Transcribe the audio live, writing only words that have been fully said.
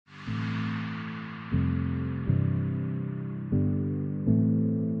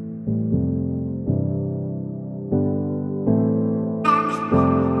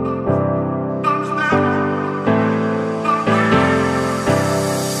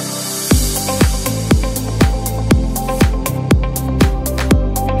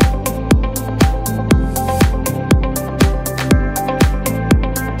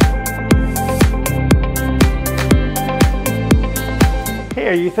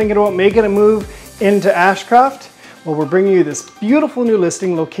you're thinking about making a move into Ashcroft, well, we're bringing you this beautiful new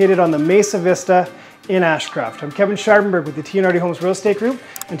listing located on the Mesa Vista in Ashcroft. I'm Kevin Scharfenberg with the T&RD Homes Real Estate Group,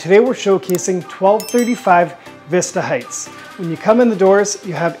 and today we're showcasing 1235 Vista Heights. When you come in the doors,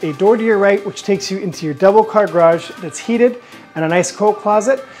 you have a door to your right which takes you into your double car garage that's heated and a nice coat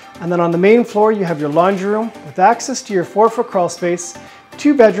closet. And then on the main floor, you have your laundry room with access to your 4-foot crawl space,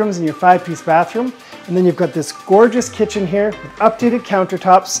 2 bedrooms and your 5-piece bathroom. And then you've got this gorgeous kitchen here with updated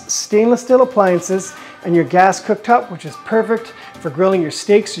countertops, stainless steel appliances, and your gas cooktop, which is perfect for grilling your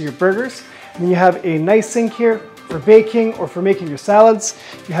steaks or your burgers. And then you have a nice sink here for baking or for making your salads.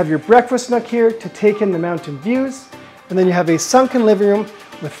 You have your breakfast nook here to take in the mountain views. And then you have a sunken living room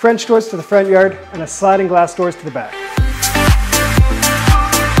with French doors to the front yard and a sliding glass doors to the back.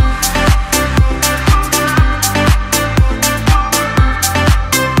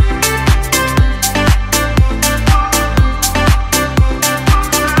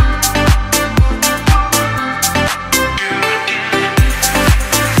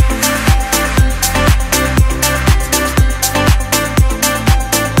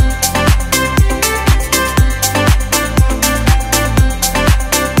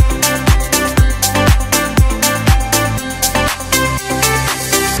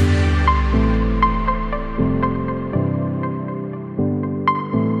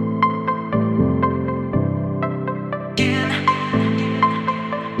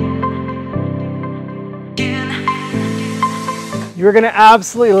 You're gonna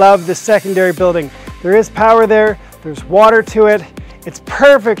absolutely love this secondary building. There is power there, there's water to it. It's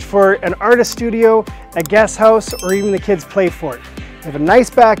perfect for an artist studio, a guest house, or even the kids' play fort. You have a nice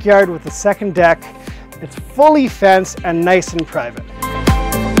backyard with a second deck. It's fully fenced and nice and private.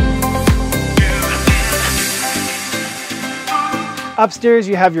 Upstairs,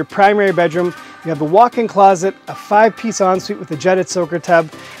 you have your primary bedroom. You have the walk-in closet, a 5-piece ensuite with a jetted soaker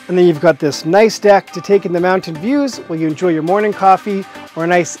tub, and then you've got this nice deck to take in the mountain views while you enjoy your morning coffee or a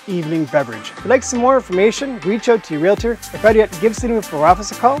nice evening beverage. If you'd like some more information, reach out to your realtor, or better yet, give City Move for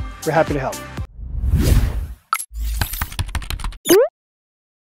office a call. We're happy to help.